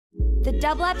The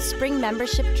dublab Spring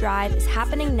Membership Drive is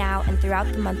happening now and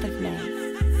throughout the month of May.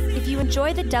 If you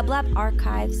enjoy the dublab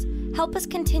archives, help us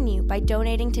continue by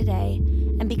donating today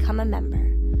and become a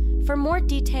member. For more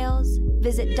details,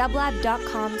 visit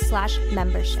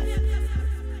dublab.com/membership.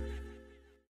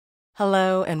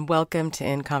 Hello and welcome to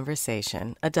In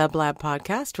Conversation, a dublab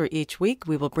podcast where each week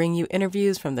we will bring you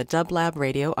interviews from the dublab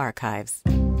radio archives.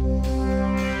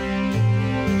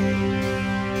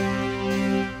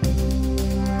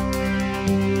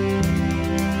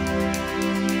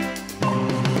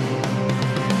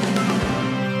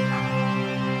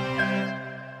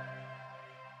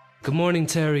 Good morning,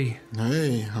 Terry.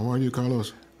 Hey, how are you,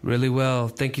 Carlos? Really well.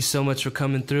 Thank you so much for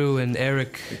coming through. And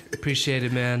Eric, appreciate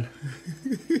it, man.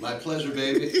 My pleasure,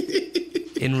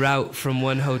 baby. En route from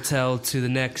one hotel to the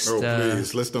next. Oh,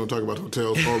 please, let's don't talk about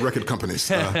hotels or record companies.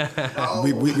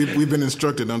 We've been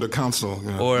instructed under counsel.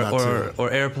 You know,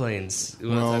 or airplanes.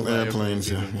 Well, airplanes,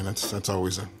 yeah. That's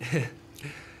always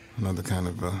another kind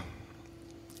of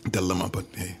dilemma, but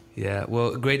hey. Yeah,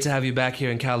 well, great to have you back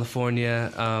here in California.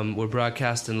 We're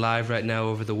broadcasting live right now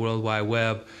over the World Wide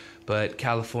Web, but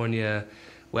California,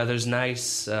 weather's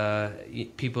nice.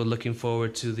 People looking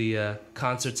forward to the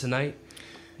concert tonight,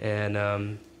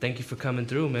 and thank you for coming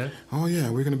through, man. Oh, yeah,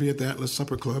 we're going to be at the Atlas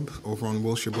Supper Club over on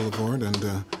Wilshire Boulevard,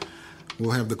 and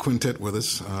we'll have the quintet with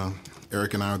us.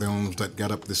 Eric and I are the only ones that got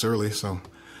up this early, so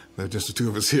there's just the two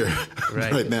of us here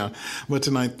right now. But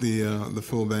tonight the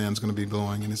full band's going to be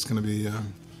blowing, and it's going to be...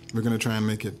 we're going to try and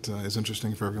make it as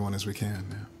interesting for everyone as we can.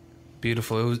 Yeah.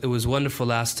 Beautiful. It was wonderful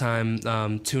last time.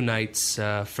 2 nights.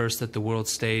 First at the World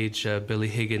Stage, Billy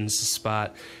Higgins'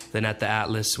 spot. Then at the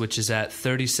Atlas, which is at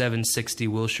 3760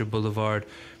 Wilshire Boulevard.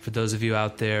 For those of you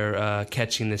out there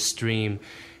catching this stream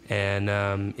and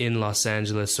in Los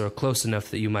Angeles or close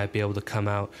enough that you might be able to come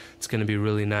out, it's going to be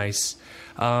really nice.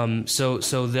 So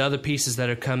the other pieces that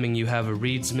are coming, you have a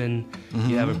reedsman,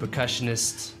 you have a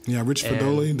percussionist. Yeah, Rich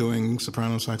Fedoli doing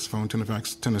soprano saxophone,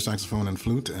 tenor saxophone, and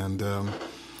flute, and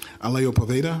Aleo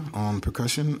Poveda on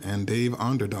percussion, and Dave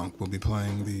Onderdonk will be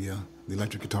playing the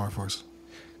electric guitar for us.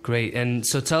 Great, and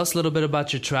so tell us a little bit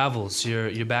about your travels.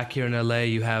 You're back here in LA.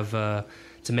 You have to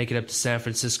make it up to San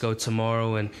Francisco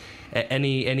tomorrow, and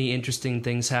any interesting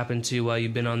things happen to you while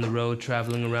you've been on the road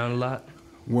traveling around a lot?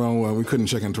 Well, we couldn't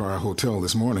check into our hotel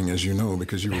this morning, as you know,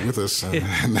 because you were with us,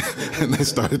 and they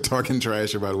started talking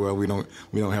trash about, well, we don't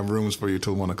have rooms for you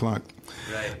till 1 o'clock.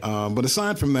 Right. But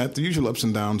aside from that, the usual ups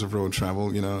and downs of road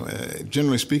travel,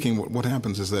 generally speaking, what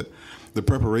happens is that the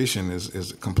preparation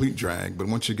is a complete drag, but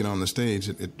once you get on the stage,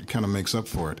 it kind of makes up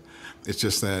for it. It's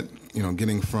just that,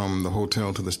 getting from the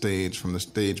hotel to the stage, from the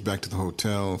stage back to the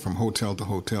hotel, from hotel to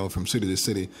hotel, from city to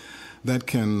city, that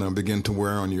can begin to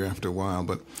wear on you after a while.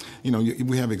 But,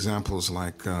 we have examples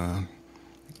like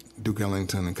Duke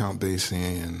Ellington and Count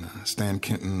Basie and Stan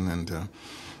Kenton and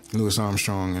Louis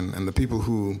Armstrong and the people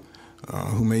who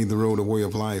made the road a way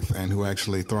of life and who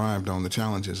actually thrived on the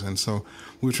challenges. And so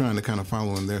we're trying to kind of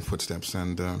follow in their footsteps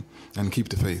and keep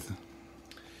the faith.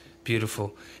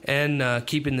 Beautiful. And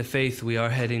keeping the faith, we are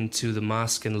heading to the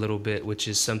mosque in a little bit, which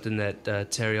is something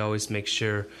that Terry always makes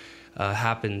sure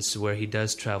happens where he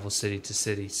does travel city to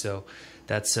city. So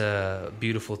that's a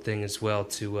beautiful thing as well,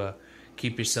 to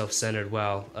keep yourself centered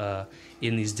while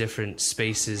in these different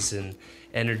spaces and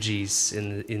energies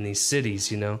in these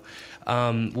cities,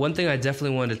 One thing I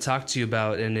definitely wanted to talk to you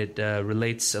about, and it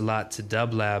relates a lot to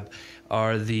dublab,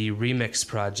 are the remix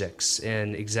projects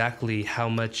and exactly how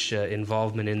much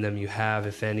involvement in them you have,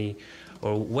 if any,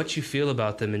 or what you feel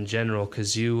about them in general,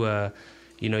 because you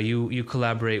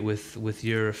collaborate with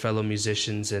your fellow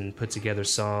musicians and put together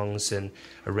songs and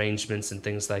arrangements and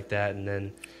things like that, and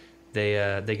then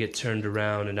they get turned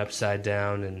around and upside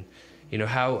down. And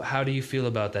how do you feel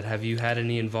about that? Have you had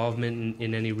any involvement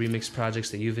in any remix projects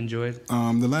that you've enjoyed?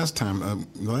 The last time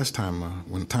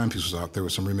when Timepiece was out, there were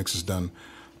some remixes done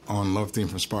on Love Theme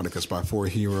from Spartacus by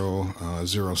 4Hero,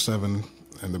 07,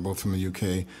 and they're both from the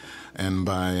UK, and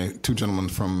by two gentlemen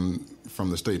from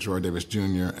the States, Roy Davis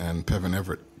Jr. and Pevin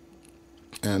Everett,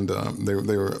 and they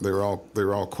were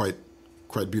all quite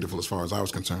beautiful as far as I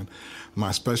was concerned.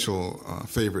 My special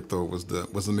favorite though was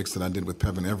the mix that I did with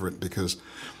Pevin Everett, because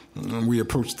we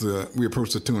approached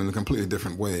the tune in a completely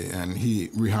different way, and he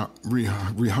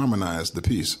reharmonized the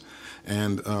piece.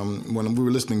 And when we were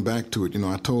listening back to it,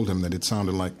 I told him that it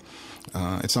sounded like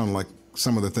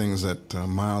some of the things that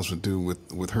Miles would do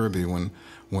with Herbie when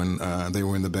they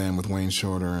were in the band with Wayne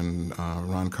Shorter and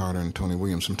Ron Carter and Tony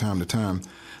Williams. From time to time,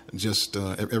 just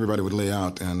everybody would lay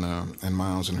out, and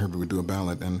Miles and Herbie would do a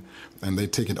ballad, and they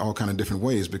take it all kind of different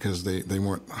ways because they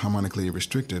weren't harmonically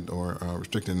restricted or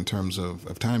restricted in terms of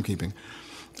timekeeping.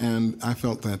 And I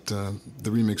felt that the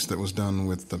remix that was done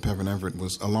with Pevin Everett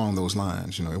was along those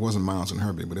lines. You know, it wasn't Miles and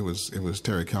Herbie, but it was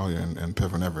Terry Callier and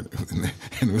Pevin Everett, and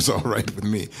it was all right with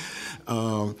me.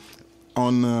 On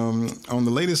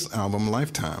the latest album,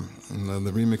 Lifetime,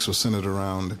 the remix was centered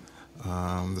around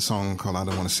the song called "I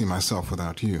Don't Want to See Myself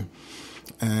Without You,"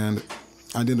 and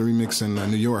I did a remix in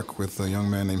New York with a young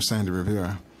man named Sandy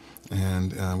Rivera,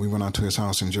 and we went out to his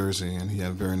house in Jersey, and he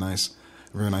had a very nice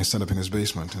setup in his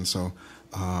basement, and so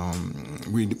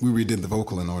we redid the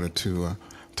vocal in order to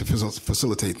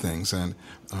facilitate things, and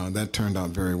that turned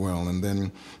out very well. And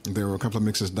then there were a couple of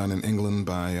mixes done in England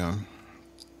by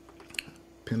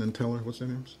Penn and Teller. What's their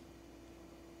names?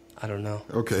 I don't know.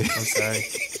 Okay. I'm sorry.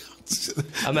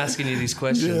 I'm asking you these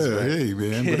questions. Yeah, hey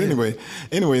man. But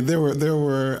anyway, there were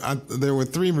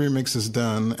 3 remixes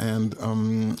done, and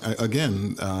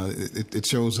again, it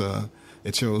shows a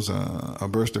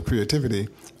burst of creativity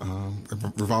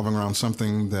revolving around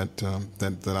something that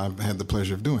I've had the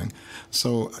pleasure of doing.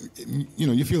 So, you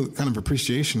know, you feel kind of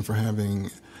appreciation for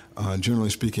having,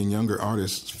 generally speaking, younger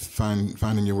artists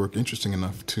finding your work interesting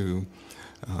enough to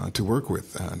work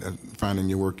with, finding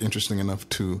your work interesting enough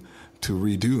to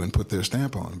redo and put their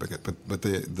stamp on. But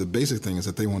the basic thing is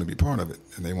that they want to be part of it,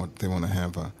 and they want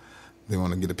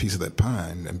to get a piece of that pie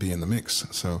and be in the mix.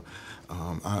 So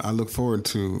I look forward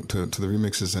to the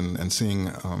remixes and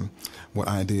seeing what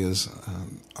ideas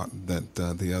that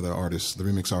the other artists, the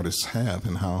remix artists, have,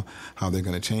 and how they're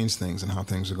going to change things and how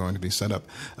things are going to be set up.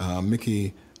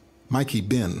 Mikey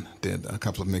Ben did a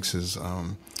couple of mixes.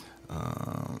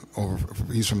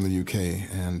 He's from the UK,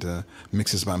 and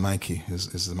Mixes by Mikey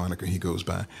is the moniker he goes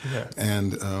by. Yeah.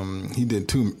 And he did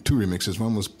two remixes.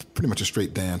 One was pretty much a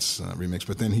straight dance remix,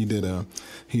 but then he did a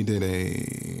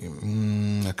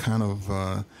kind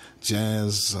of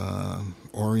jazz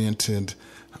oriented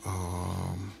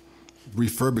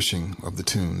refurbishing of the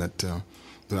tune that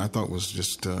I thought was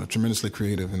just tremendously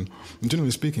creative. And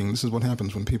generally speaking, this is what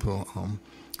happens when people.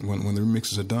 When the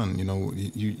remixes are done, you know,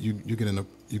 you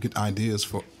get ideas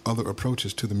for other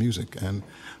approaches to the music, and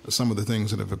some of the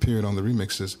things that have appeared on the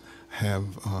remixes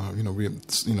have,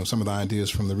 some of the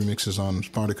ideas from the remixes on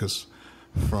Spartacus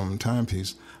from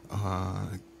Timepiece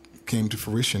came to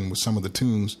fruition with some of the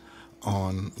tunes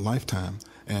on Lifetime,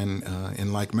 and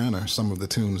in like manner, some of the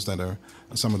tunes that are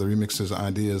some of the remixes,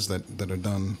 ideas that are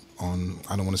done on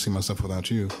I Don't Want to See Myself Without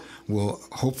You will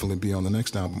hopefully be on the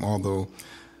next album, although.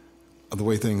 The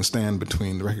way things stand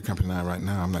between the record company and I right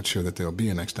now, I'm not sure that there'll be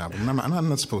a next album. And I'm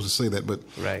not supposed to say that, but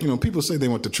right. You know, people say they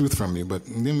want the truth from you, but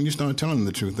then when you start telling them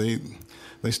the truth,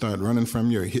 they start running from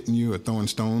you, or hitting you, or throwing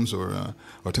stones, or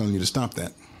telling you to stop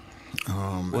that.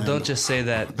 Well, don't just say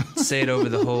that. Say it over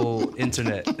the whole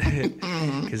internet,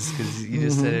 because you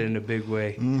just said it in a big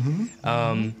way.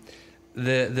 Mm-hmm.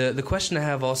 The question I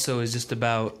have also is just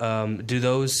about do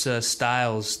those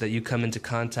styles that you come into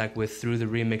contact with through the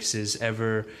remixes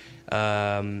ever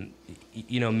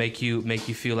make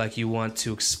you feel like you want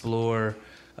to explore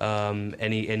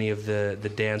any of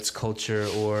the dance culture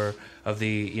or of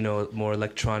the more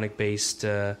electronic based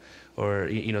or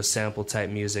sample type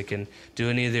music, and do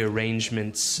any of the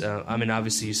arrangements? I mean,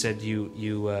 obviously you said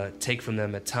you take from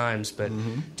them at times, but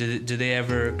mm-hmm. do they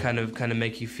ever kind of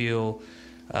make you feel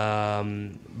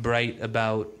bright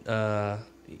about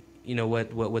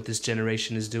what this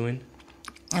generation is doing?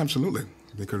 Absolutely,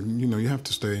 because you have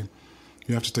to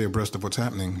stay abreast of what's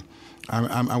happening.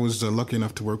 I was lucky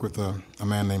enough to work with a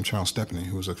man named Charles Stepney,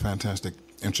 who was a fantastic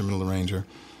instrumental arranger,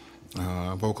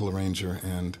 vocal arranger,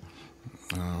 and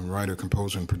writer,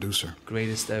 composer, and producer.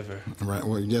 Greatest ever. Right.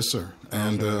 Well, yes, sir.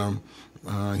 And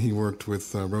he worked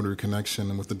with Rotary Connection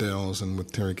and with the Dells and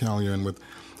with Terry Callier and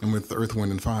with Earth,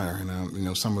 Wind, and Fire.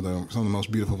 And some of the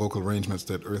most beautiful vocal arrangements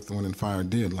that Earth, Wind, and Fire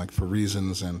did, like For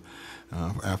Reasons and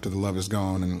After the Love Is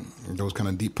Gone, and those kind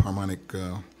of deep harmonic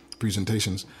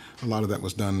presentations. A lot of that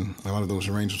was done. A lot of those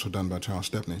arrangements were done by Charles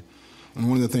Stepney. And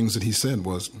one of the things that he said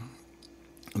was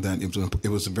that it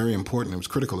was very important. It was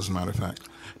critical, as a matter of fact,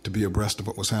 to be abreast of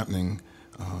what was happening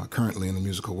currently in the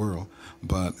musical world.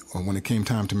 But when it came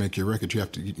time to make your record, you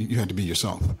had to be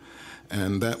yourself,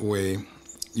 and that way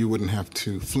you wouldn't have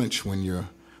to flinch when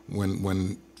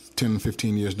 10,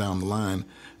 15 years down the line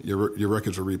your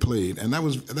records were replayed. And that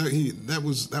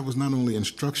was not only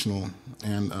instructional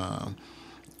and a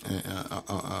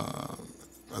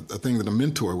thing that a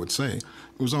mentor would say. It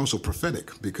was also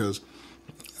prophetic, because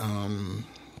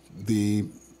the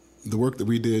work that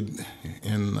we did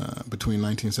in between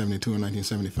 1972 and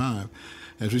 1975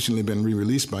 has recently been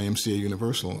re-released by MCA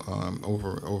Universal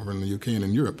over in the UK and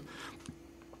in Europe.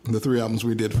 The 3 albums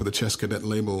we did for the Chess Cadet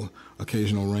label,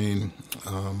 Occasional Rain,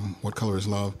 What Color Is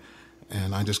Love,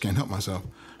 and I just can't help myself,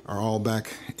 are all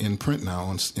back in print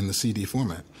now in the CD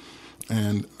format.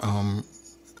 And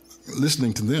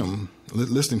listening to them,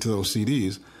 listening to those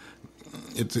CDs,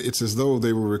 it's as though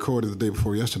they were recorded the day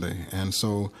before yesterday. And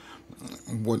so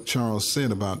what Charles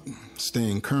said about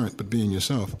staying current but being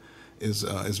yourself is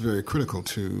very critical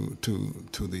to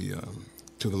the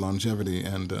longevity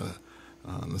and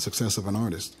the success of an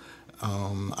artist.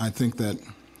 I think that,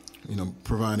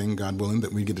 providing, God willing,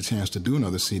 that we get a chance to do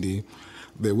another CD,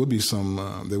 there will be some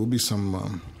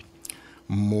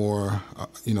more.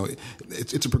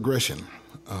 It's a progression.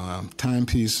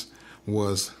 Timepiece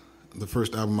was the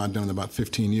first album I'd done in about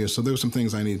 15 years, so there were some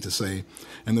things I needed to say,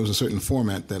 and there was a certain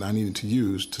format that I needed to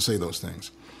use to say those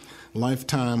things.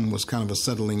 Lifetime was kind of a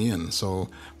settling in, so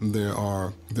there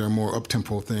are more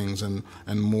up-tempo things and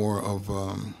more of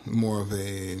a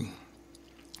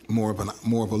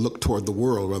look toward the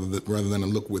world rather than a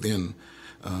look within.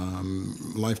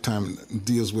 Lifetime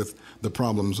deals with the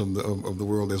problems of the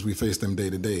world as we face them day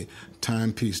to day.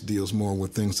 Timepiece deals more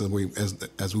with things that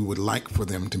as we would like for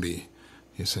them to be.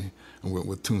 You see, and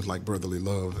with tunes like Brotherly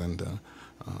Love and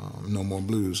No More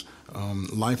Blues.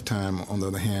 Lifetime, on the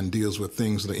other hand, deals with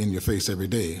things that are in your face every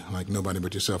day, like Nobody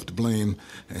But Yourself to Blame,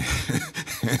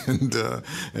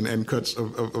 and cuts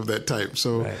of that type.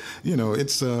 So, right.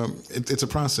 It's a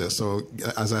process. So,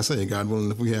 as I say, God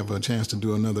willing, if we have a chance to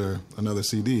do another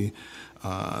CD,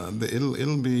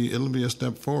 it'll be a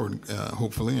step forward,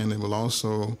 hopefully, and it will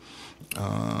also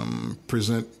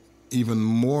present even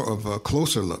more of a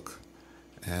closer look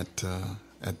at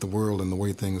the world and the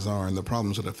way things are and the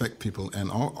problems that affect people,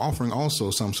 and offering also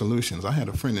some solutions. I had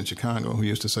a friend in Chicago who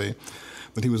used to say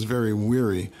that he was very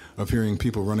weary of hearing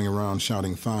people running around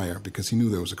shouting fire because he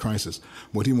knew there was a crisis.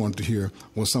 What he wanted to hear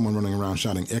was someone running around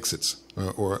shouting exits,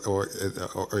 or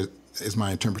as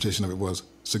my interpretation of it was,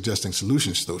 suggesting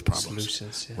solutions to those problems.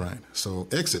 Solutions, yeah. Right. So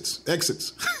exits.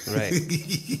 Right.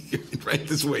 Right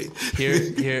this way.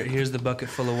 Here's the bucket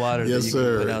full of water that you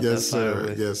can put out that fire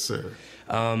with. Yes, sir.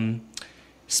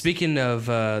 Speaking of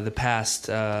the past,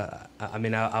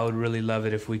 I would really love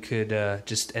it if we could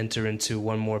just enter into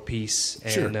one more piece.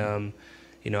 And sure.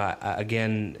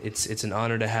 Again, it's an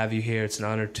honor to have you here. It's an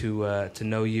honor to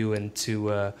know you and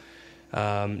to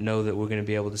know that we're going to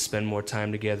be able to spend more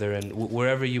time together. And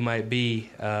wherever you might be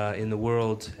in the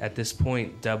world at this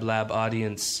point, Dublab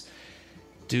audience,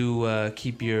 do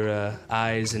keep your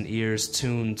eyes and ears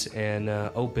tuned and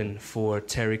open for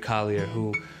Terry Callier,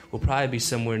 who will probably be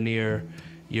somewhere near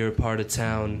your part of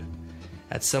town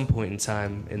at some point in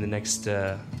time in the next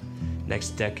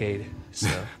decade. So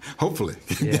hopefully,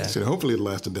 yeah. Hopefully it'll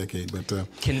last a decade. But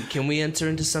can we enter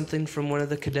into something from one of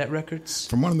the Cadet records?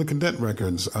 From one of the Cadet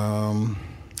records, let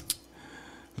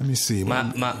me see.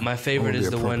 My favorite is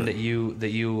the one that you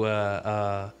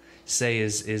say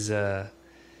is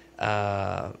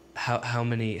how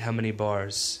many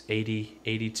bars?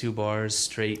 82 bars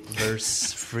straight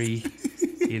verse free.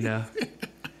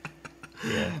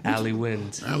 Yeah, Alley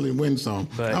Wind song.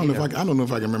 But, I don't know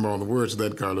if I can remember all the words to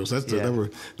that, Carlos. That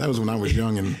was when I was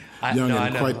young and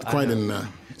quite in.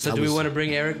 So do we want to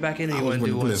bring Eric back in, or you want to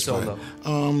do one solo?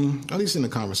 At least in the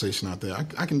conversation out there,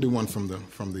 I can do one from the.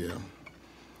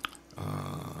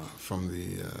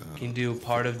 Can you do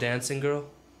Part of Dancing Girl?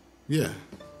 Yeah,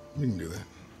 we can do that.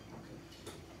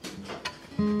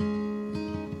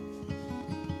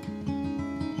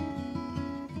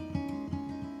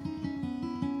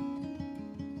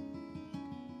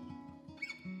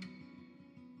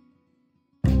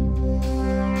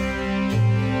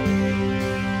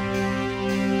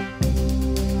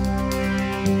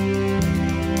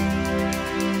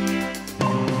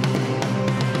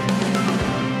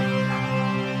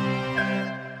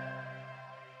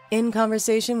 In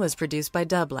Conversation was produced by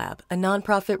Dublab, a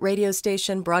nonprofit radio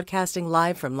station broadcasting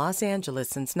live from Los Angeles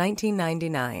since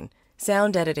 1999.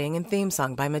 Sound editing and theme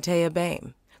song by Matea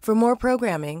Baim. For more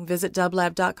programming, visit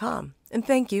dublab.com. And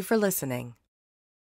thank you for listening.